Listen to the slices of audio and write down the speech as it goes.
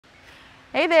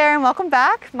Hey there and welcome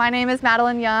back. My name is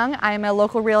Madeline Young. I am a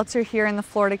local realtor here in the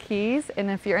Florida Keys, and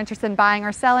if you're interested in buying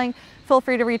or selling, feel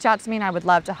free to reach out to me and I would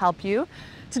love to help you.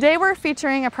 Today we're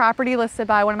featuring a property listed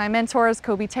by one of my mentors,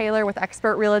 Kobe Taylor with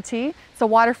Expert Realty. It's a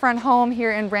waterfront home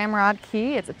here in Ramrod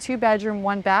Key. It's a 2-bedroom,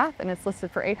 1-bath, and it's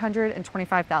listed for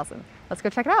 $825,000. Let's go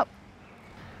check it out.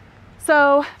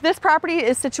 So this property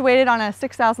is situated on a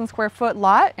 6,000 square foot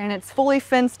lot, and it's fully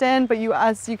fenced in, but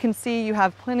as you can see, you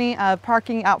have plenty of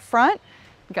parking out front.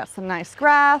 You got some nice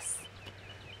grass.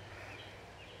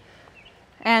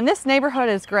 And this neighborhood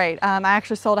is great. I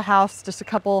actually sold a house just a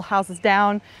couple houses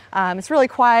down. It's really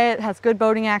quiet, has good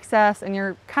boating access, and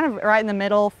you're kind of right in the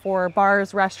middle for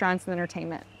bars, restaurants, and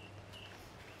entertainment.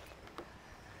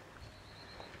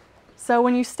 So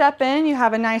when you step in, you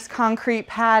have a nice concrete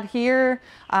pad here.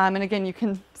 And again, you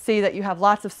can see that you have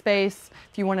lots of space.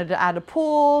 If you wanted to add a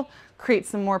pool, create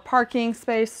some more parking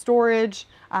space, storage.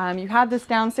 You have this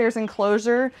downstairs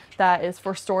enclosure that is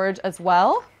for storage as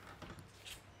well.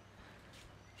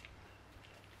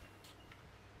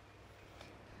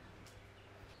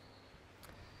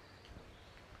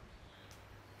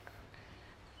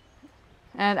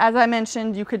 And as I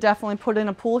mentioned, you could definitely put in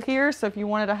a pool here. So if you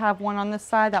wanted to have one on this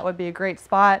side, that would be a great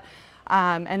spot.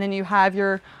 And then you have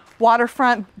your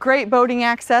waterfront, great boating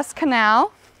access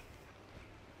canal.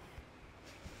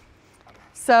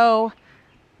 So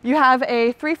you have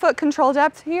a 3-foot control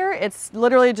depth here. It's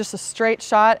literally just a straight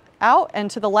shot out and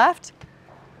to the left.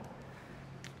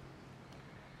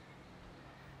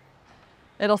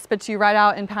 It'll spit you right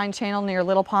out in Pine Channel near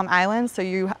Little Palm Island. So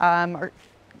you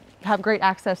have great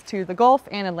access to the Gulf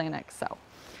and Atlantic. So.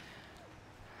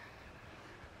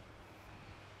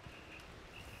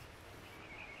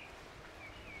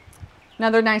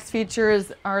 Another nice feature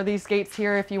are these gates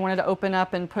here. If you wanted to open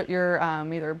up and put your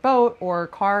either boat or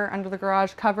car under the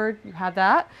garage covered, you have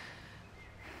that.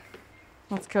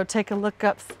 Let's go take a look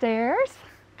upstairs.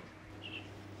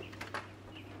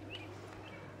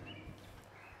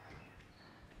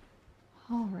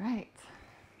 All right.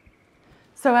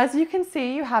 So as you can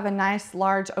see, you have a nice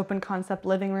large open concept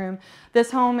living room.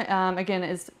 This home, again,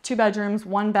 is 2 bedrooms,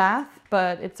 1 bath,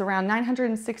 but it's around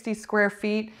 960 square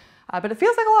feet. But it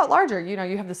feels like a lot larger. You know,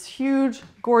 you have this huge,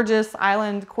 gorgeous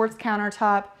island quartz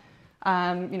countertop.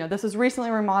 This was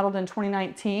recently remodeled in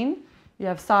 2019. You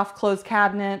have soft closed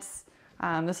cabinets.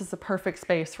 This is the perfect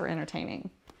space for entertaining.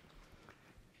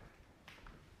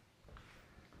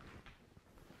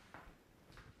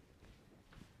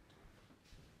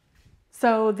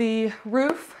 So the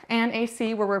roof and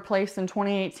AC were replaced in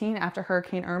 2018 after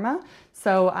Hurricane Irma.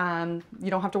 So you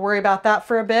don't have to worry about that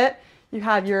for a bit. You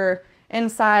have your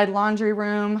inside laundry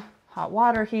room, hot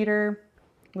water heater,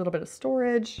 a little bit of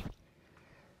storage.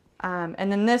 And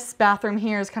then this bathroom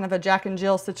here is kind of a Jack and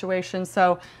Jill situation.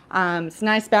 So it's a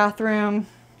nice bathroom,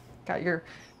 got your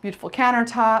beautiful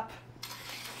countertop,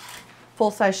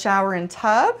 full-size shower and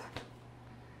tub.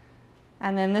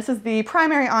 And then this is the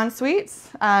primary ensuite.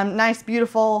 Nice,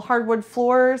 beautiful hardwood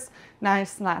floors,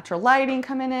 nice natural lighting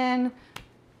coming in.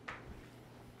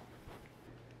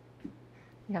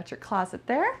 You got your closet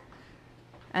there.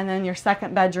 And then your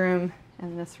second bedroom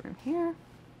in this room here.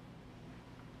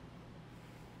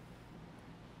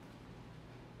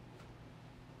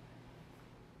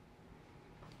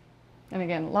 And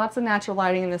again, lots of natural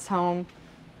lighting in this home.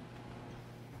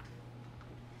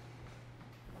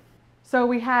 So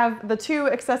we have the 2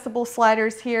 accessible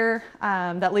sliders here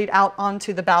that lead out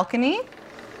onto the balcony.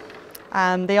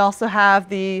 They also have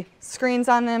the screens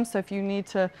on them, so if you need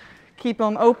to keep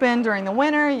them open during the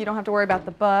winter, you don't have to worry about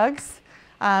the bugs.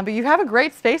 But you have a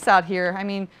great space out here. I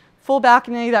mean, full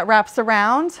balcony that wraps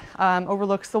around,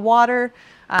 overlooks the water.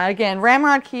 Again,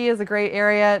 Ramrod Key is a great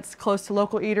area. It's close to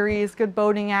local eateries, good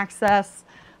boating access.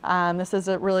 This is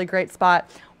a really great spot.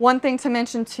 One thing to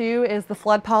mention too is the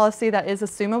flood policy that is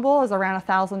assumable is around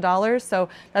 $1,000. So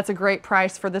that's a great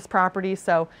price for this property.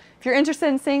 So if you're interested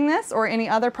in seeing this or any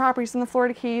other properties in the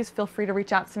Florida Keys, feel free to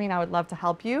reach out to me and I would love to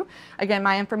help you. Again,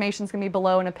 my information is going to be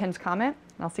below in a pinned comment.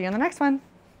 And I'll see you on the next one.